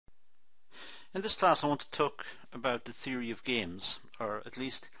In this class I want to talk about the theory of games, or at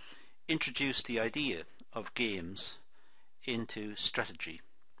least introduce the idea of games into strategy.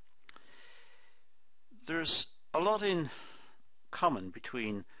 There's a lot in common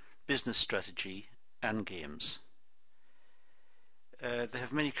between business strategy and games. They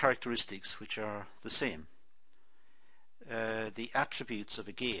have many characteristics which are the same. The attributes of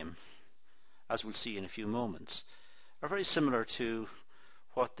a game, as we'll see in a few moments, are very similar to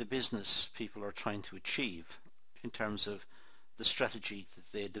what the business people are trying to achieve in terms of the strategy that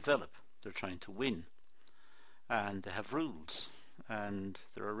they develop. They're trying to win, and they have rules, and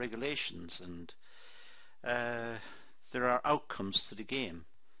there are regulations, and there are outcomes to the game,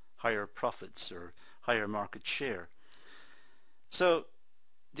 higher profits or higher market share. So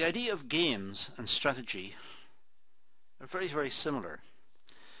the idea of games and strategy are very, very similar,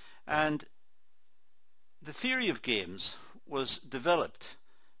 and the theory of games was developed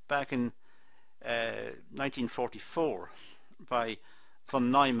back in 1944 by von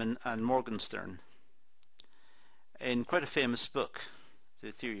Neumann and Morgenstern in quite a famous book,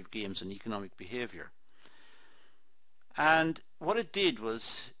 The Theory of Games and Economic Behaviour. And what it did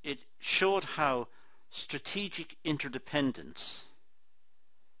was it showed how strategic interdependence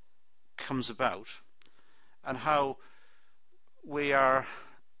comes about and how we are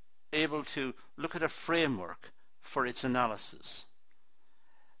able to look at a framework for its analysis.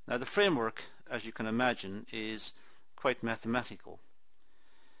 Now the framework, as you can imagine, is quite mathematical.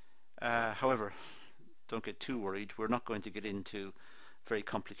 However, don't get too worried, we're not going to get into very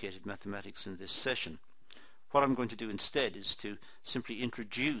complicated mathematics in this session. What I'm going to do instead is to simply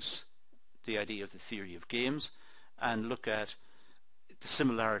introduce the idea of the theory of games and look at the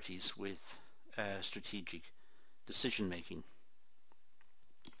similarities with strategic decision making.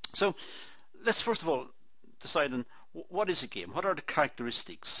 So let's first of all decide on what is a game. What are the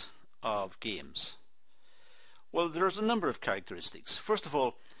characteristics of games? Well, there's a number of characteristics. First of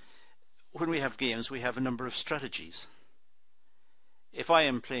all, when we have games, we have a number of strategies. If I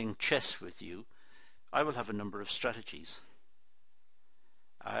am playing chess with you, I will have a number of strategies.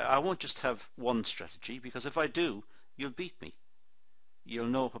 I won't just have one strategy, because if I do, you'll beat me. You'll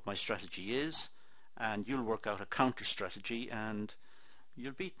know what my strategy is, and you'll work out a counter strategy, and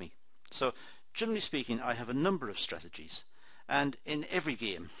you'll beat me. So generally speaking, I have a number of strategies, and in every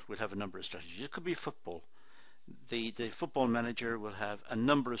game we'll have a number of strategies. It could be football. The football manager will have a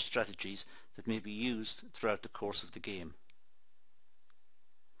number of strategies that may be used throughout the course of the game.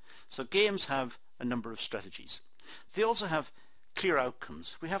 So games have a number of strategies. They also have clear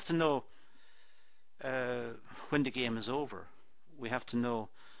outcomes. We have to know when the game is over. We have to know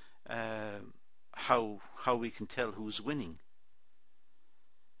how we can tell who's winning.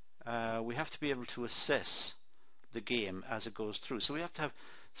 We have to be able to assess the game as it goes through. So we have to have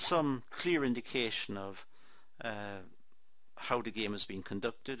some clear indication of how the game is being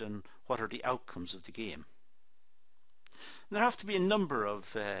conducted and what are the outcomes of the game. And there have to be a number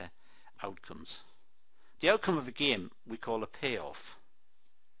of outcomes. The outcome of a game we call a payoff.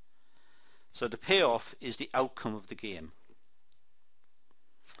 So the payoff is the outcome of the game.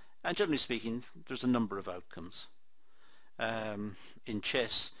 And generally speaking, there's a number of outcomes. In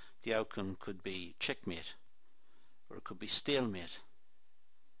chess, the outcome could be checkmate, or it could be stalemate,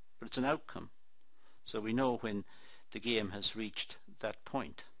 but it's an outcome. So we know when the game has reached that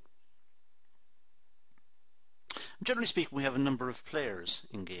point. Generally speaking, we have a number of players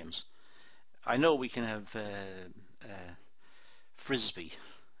in games. I know we can have frisbee.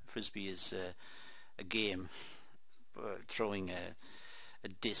 Frisbee is a game throwing a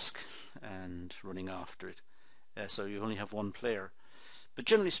disc and running after it. So you only have one player. But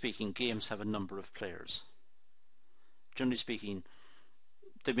generally speaking, games have a number of players. Generally speaking,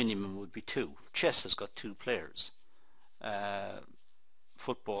 the minimum would be 2. Chess has got 2 players.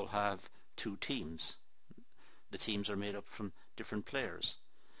 Football have 2 teams. The teams are made up from different players.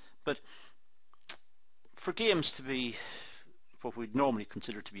 But for games to be what we'd normally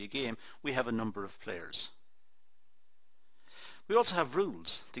consider to be a game, we have a number of players. We also have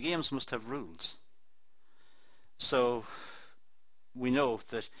rules. The games must have rules. So we know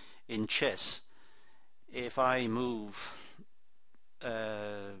that in chess, if I move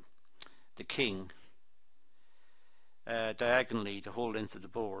the king diagonally the whole length of the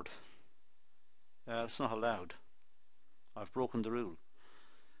board, it's not allowed. I've broken the rule.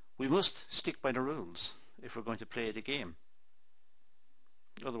 We must stick by the rules if we're going to play the game.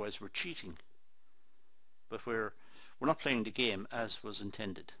 Otherwise we're cheating. But we're not playing the game as was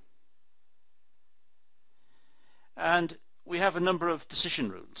intended. And we have a number of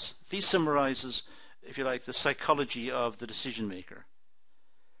decision rules. These summarizes, if you like, the psychology of the decision maker.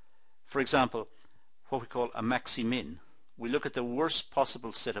 For example, what we call a maxi-min. We look at the worst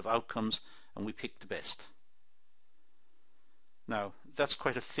possible set of outcomes and we pick the best. Now, that's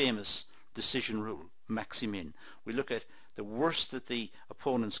quite a famous decision rule, maxi-min. We look at the worst that the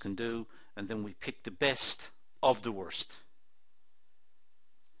opponents can do and then we pick the best of the worst.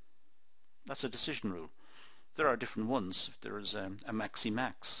 That's a decision rule. There are different ones. There is a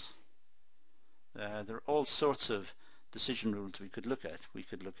maxi-max. There are all sorts of decision rules we could look at. We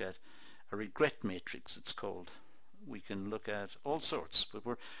could look at a regret matrix, it's called. We can look at all sorts, but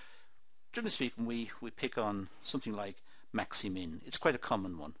generally speaking, we pick on something like maxi-min. It's quite a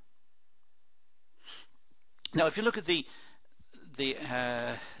common one. Now, if you look at the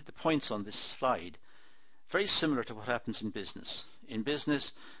points on this slide, very similar to what happens in business. In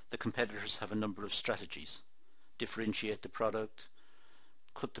business, the competitors have a number of strategies. Differentiate the product,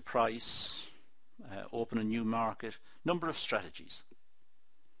 cut the price, open a new market, number of strategies.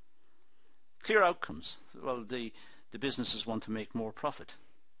 Clear outcomes. Well, the businesses want to make more profit.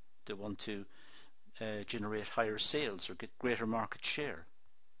 They want to generate higher sales or get greater market share.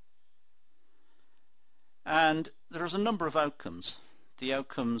 And there's a number of outcomes. The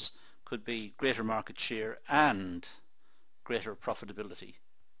outcomes could be greater market share and greater profitability.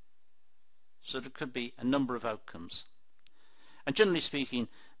 So there could be a number of outcomes. And generally speaking,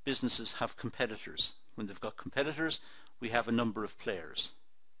 businesses have competitors. When they've got competitors, we have a number of players.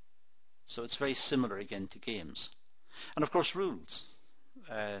 So it's very similar again to games. And of course rules.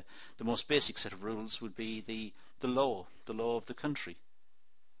 The most basic set of rules would be the law of the country.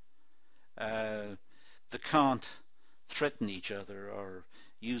 They can't threaten each other or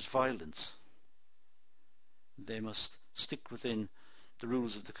use violence. They must stick within the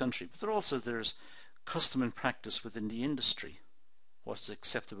rules of the country. But there's custom and practice within the industry. What is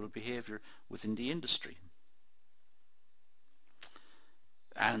acceptable behaviour within the industry?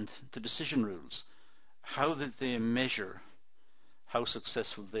 And the decision rules. How did they measure how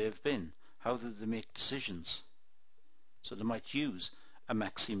successful they have been? How did they make decisions? So they might use a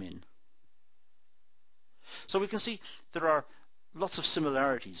maxi-min. So we can see there are lots of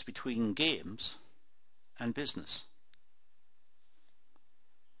similarities between games and business.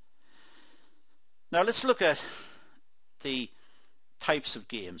 Now let's look at the types of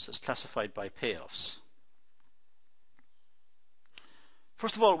games as classified by payoffs.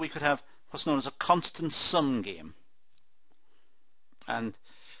 First of all, we could have what's known as a constant sum game. And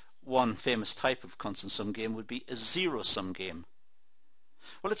one famous type of constant sum game would be a zero-sum game.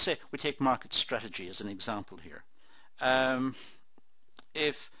 Well, let's say we take market strategy as an example here.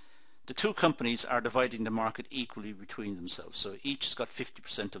 If the two companies are dividing the market equally between themselves, so each has got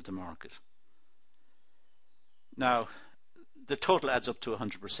 50% of the market. Now, the total adds up to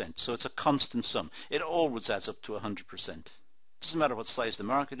 100%, so it's a constant sum. It always adds up to 100%. Doesn't matter what size the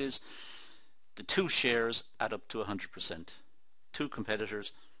market is, the two shares add up to 100%. Two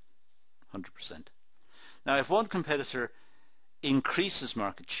competitors, 100%. Now, if one competitor increases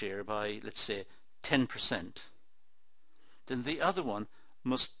market share by, let's say, 10%, then the other one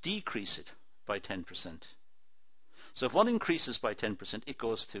must decrease it by 10%. So if one increases by 10%, it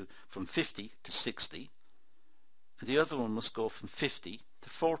goes from 50 to 60, and the other one must go from 50 to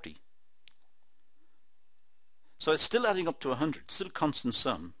 40. So it's still adding up to 100, still constant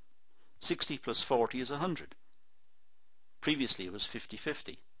sum. 60 plus 40 is 100. Previously it was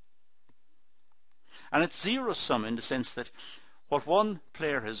 50-50. And it's zero sum in the sense that what one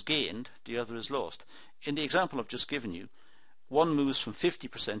player has gained, the other has lost. In the example I've just given you, one moves from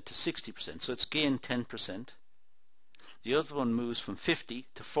 50% to 60%, so it's gained 10%. The other one moves from 50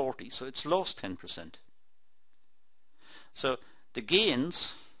 to 40, so it's lost 10%. So the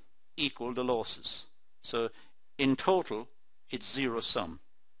gains equal the losses. So in total, it's zero sum.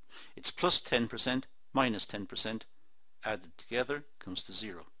 It's plus 10%, minus 10%, added together comes to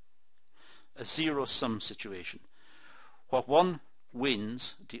zero. A zero sum situation. What one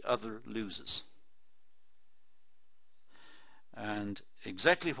wins, the other loses. And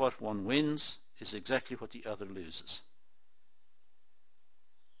exactly what one wins is exactly what the other loses.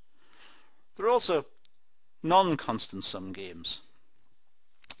 There are also non-constant sum games.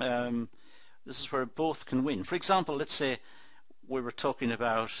 This is where both can win. For example, let's say we were talking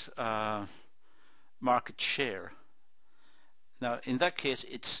about market share. Now, in that case,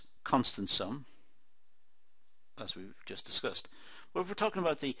 it's constant sum, as we've just discussed. But if we're talking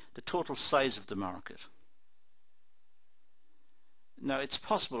about the total size of the market, now it's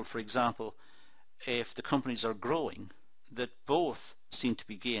possible, for example, if the companies are growing, that both seem to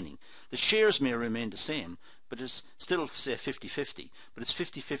be gaining. The shares may remain the same, but it's still, say, 50-50, but it's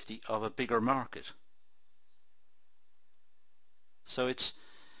 50-50 of a bigger market. So it's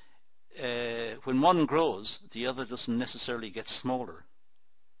when one grows, the other doesn't necessarily get smaller.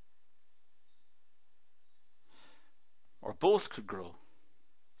 Or both could grow.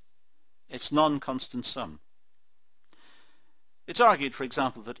 It's non-constant sum. It's argued, for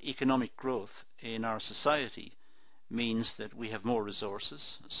example, that economic growth in our society means that we have more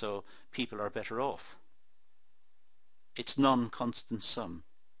resources, so people are better off. It's non-constant sum.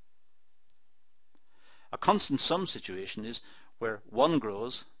 A constant sum situation is where one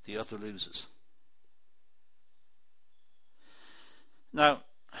grows, the other loses. Now,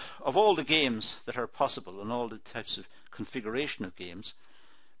 of all the games that are possible and all the types of configuration of games,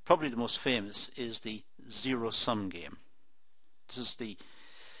 probably the most famous is the Zerosum Game. This is the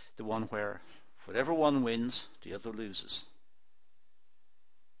one where whatever one wins, the other loses.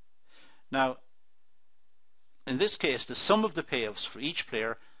 Now, in this case, the sum of the payoffs for each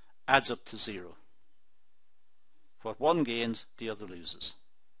player adds up to 0. What one gains, the other loses.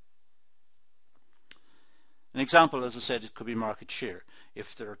 An example, as I said, it could be market share.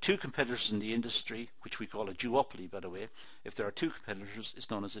 If there are two competitors in the industry, which we call a duopoly, by the way, if there are two competitors,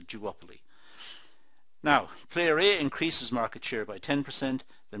 it's known as a duopoly. Now, player A increases market share by 10%,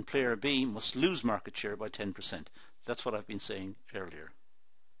 then player B must lose market share by 10%. That's what I've been saying earlier.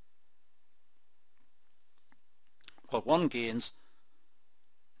 What one gains,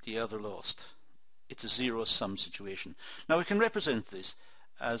 the other lost. It's a zero-sum situation. Now we can represent this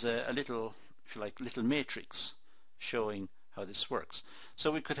as a little, if you like, little matrix showing how this works. So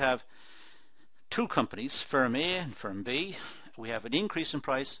we could have two companies, firm A and firm B. We have an increase in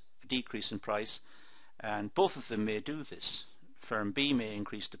price, a decrease in price, and both of them may do this. Firm B may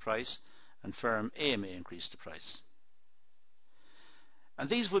increase the price and firm A may increase the price. And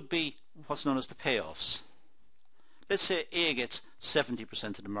these would be what's known as the payoffs. Let's say A gets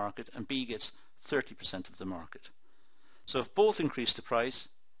 70% of the market and B gets 30% of the market. So if both increase the price,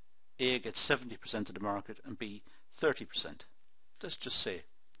 A gets 70% of the market and B 30%. Let's just say.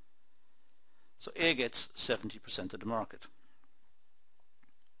 So A gets 70% of the market.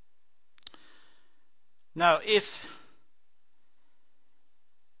 Now if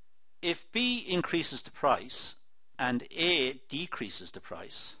B increases the price and A decreases the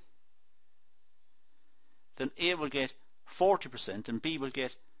price, then A will get 40% and B will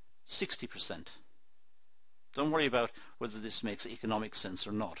get 60%. Don't worry about whether this makes economic sense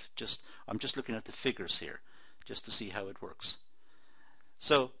or not. I'm just looking at the figures here just to see how it works.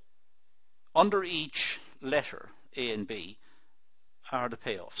 So under each letter, A and B, are the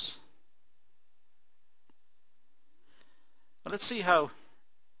payoffs. Now let's see how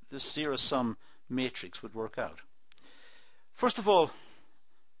this zero-sum matrix would work out. First of all,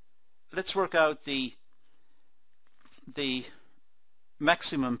 let's work out the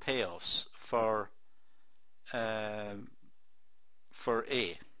maximum payoffs for A.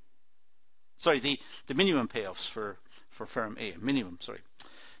 Sorry, the minimum payoffs for firm A. The minimum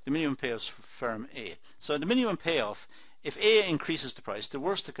payoffs for firm A. So the minimum payoff, if A increases the price, the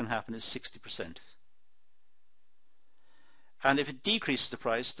worst that can happen is 60%. And if it decreases the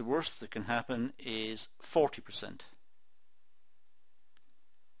price, the worst that can happen is 40%.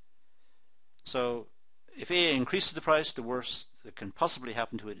 So if A increases the price, the worst that can possibly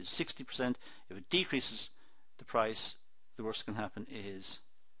happen to it is 60%. If it decreases the price, the worst that can happen is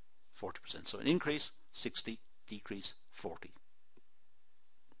 40%. So an increase, 60, decrease, 40.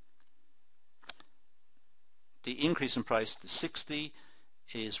 The increase in price to 60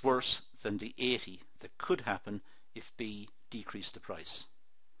 is worse than the 80 that could happen if B decreased the price.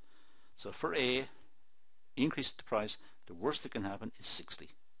 So for A, increase the price, the worst that can happen is 60.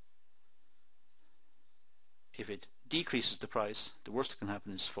 If it decreases the price, the worst that can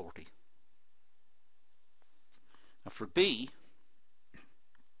happen is 40. Now for B,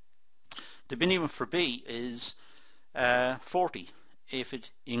 the minimum for B is 40 if it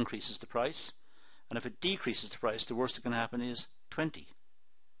increases the price, and if it decreases the price, the worst that can happen is 20.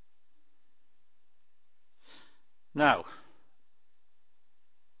 Now,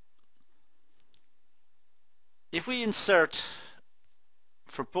 if we insert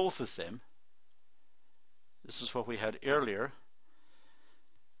for both of them, this is what we had earlier,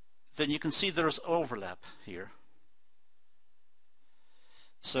 then you can see there's overlap here.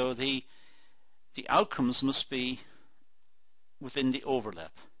 So the outcomes must be within the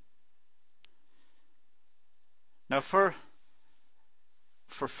overlap. Now for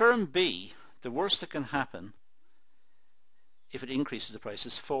firm B, the worst that can happen if it increases the price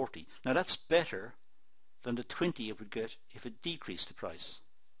is 40. Now that's better than the 20 it would get if it decreased the price.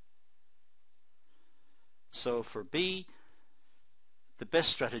 So for B, the best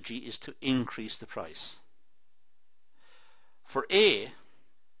strategy is to increase the price. For A,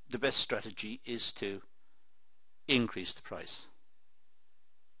 the best strategy is to increase the price.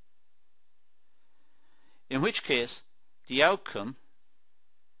 In which case the outcome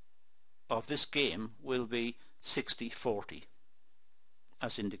of this game will be 60-40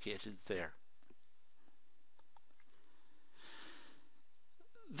 as indicated there.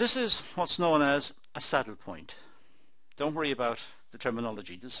 This is what's known as a saddle point. Don't worry about the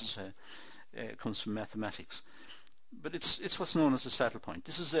terminology. This is comes from mathematics. But it's what's known as a saddle point.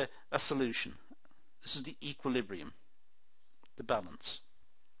 This is a solution. This is the equilibrium, the balance.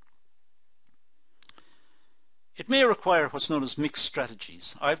 It may require what's known as mixed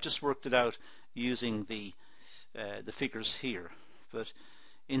strategies. I've just worked it out using the figures here, but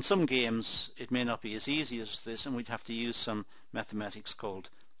in some games it may not be as easy as this, and we'd have to use some mathematics called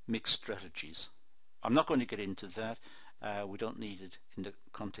mixed strategies. I'm not going to get into that. We don't need it in the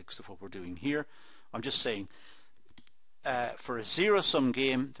context of what we're doing here. I'm just saying for a zero-sum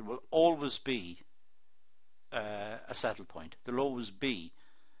game there will always be a saddle point. There will always be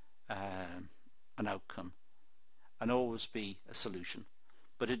an outcome and always be a solution.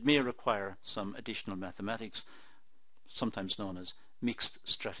 But it may require some additional mathematics, sometimes known as mixed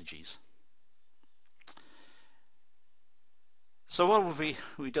strategies. So what have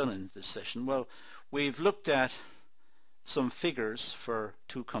we done in this session? Well, we've looked at some figures for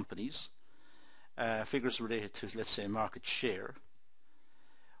two companies, figures related to, let's say, market share.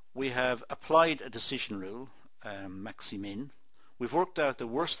 We have applied a decision rule, maxi-min. We've worked out the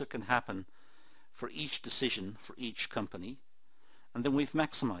worst that can happen for each decision for each company, and then we've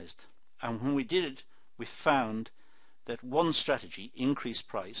maximized. And when we did it, we found that one strategy, increased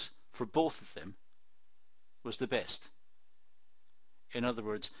price, for both of them was the best. In other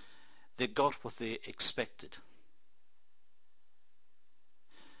words, they got what they expected.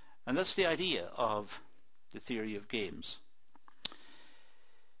 And that's the idea of the theory of games.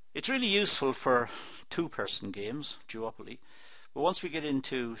 It's really useful for two-person games, duopoly, but once we get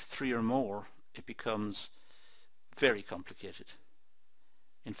into three or more, it becomes very complicated.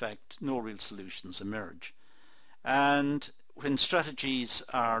 In fact, no real solutions emerge. And when strategies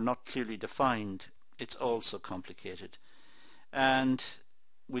are not clearly defined, it's also complicated. And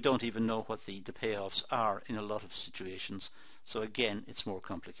we don't even know what the payoffs are in a lot of situations. So again, it's more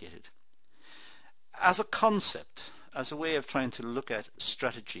complicated. As a concept, as a way of trying to look at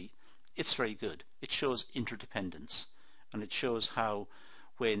strategy, it's very good. It shows interdependence, and it shows how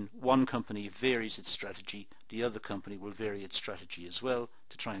when one company varies its strategy, the other company will vary its strategy as well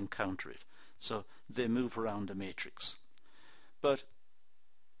to try and counter it. So they move around a matrix. But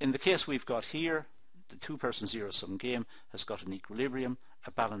in the case we've got here, the two-person zero-sum game has got an equilibrium,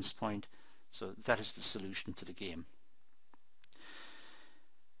 a balance point, so that is the solution to the game.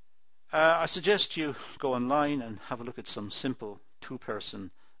 I suggest you go online and have a look at some simple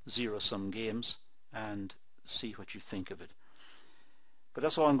two-person zero-sum games and see what you think of it. But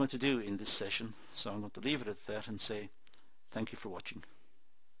that's all I'm going to do in this session, so I'm going to leave it at that and say thank you for watching.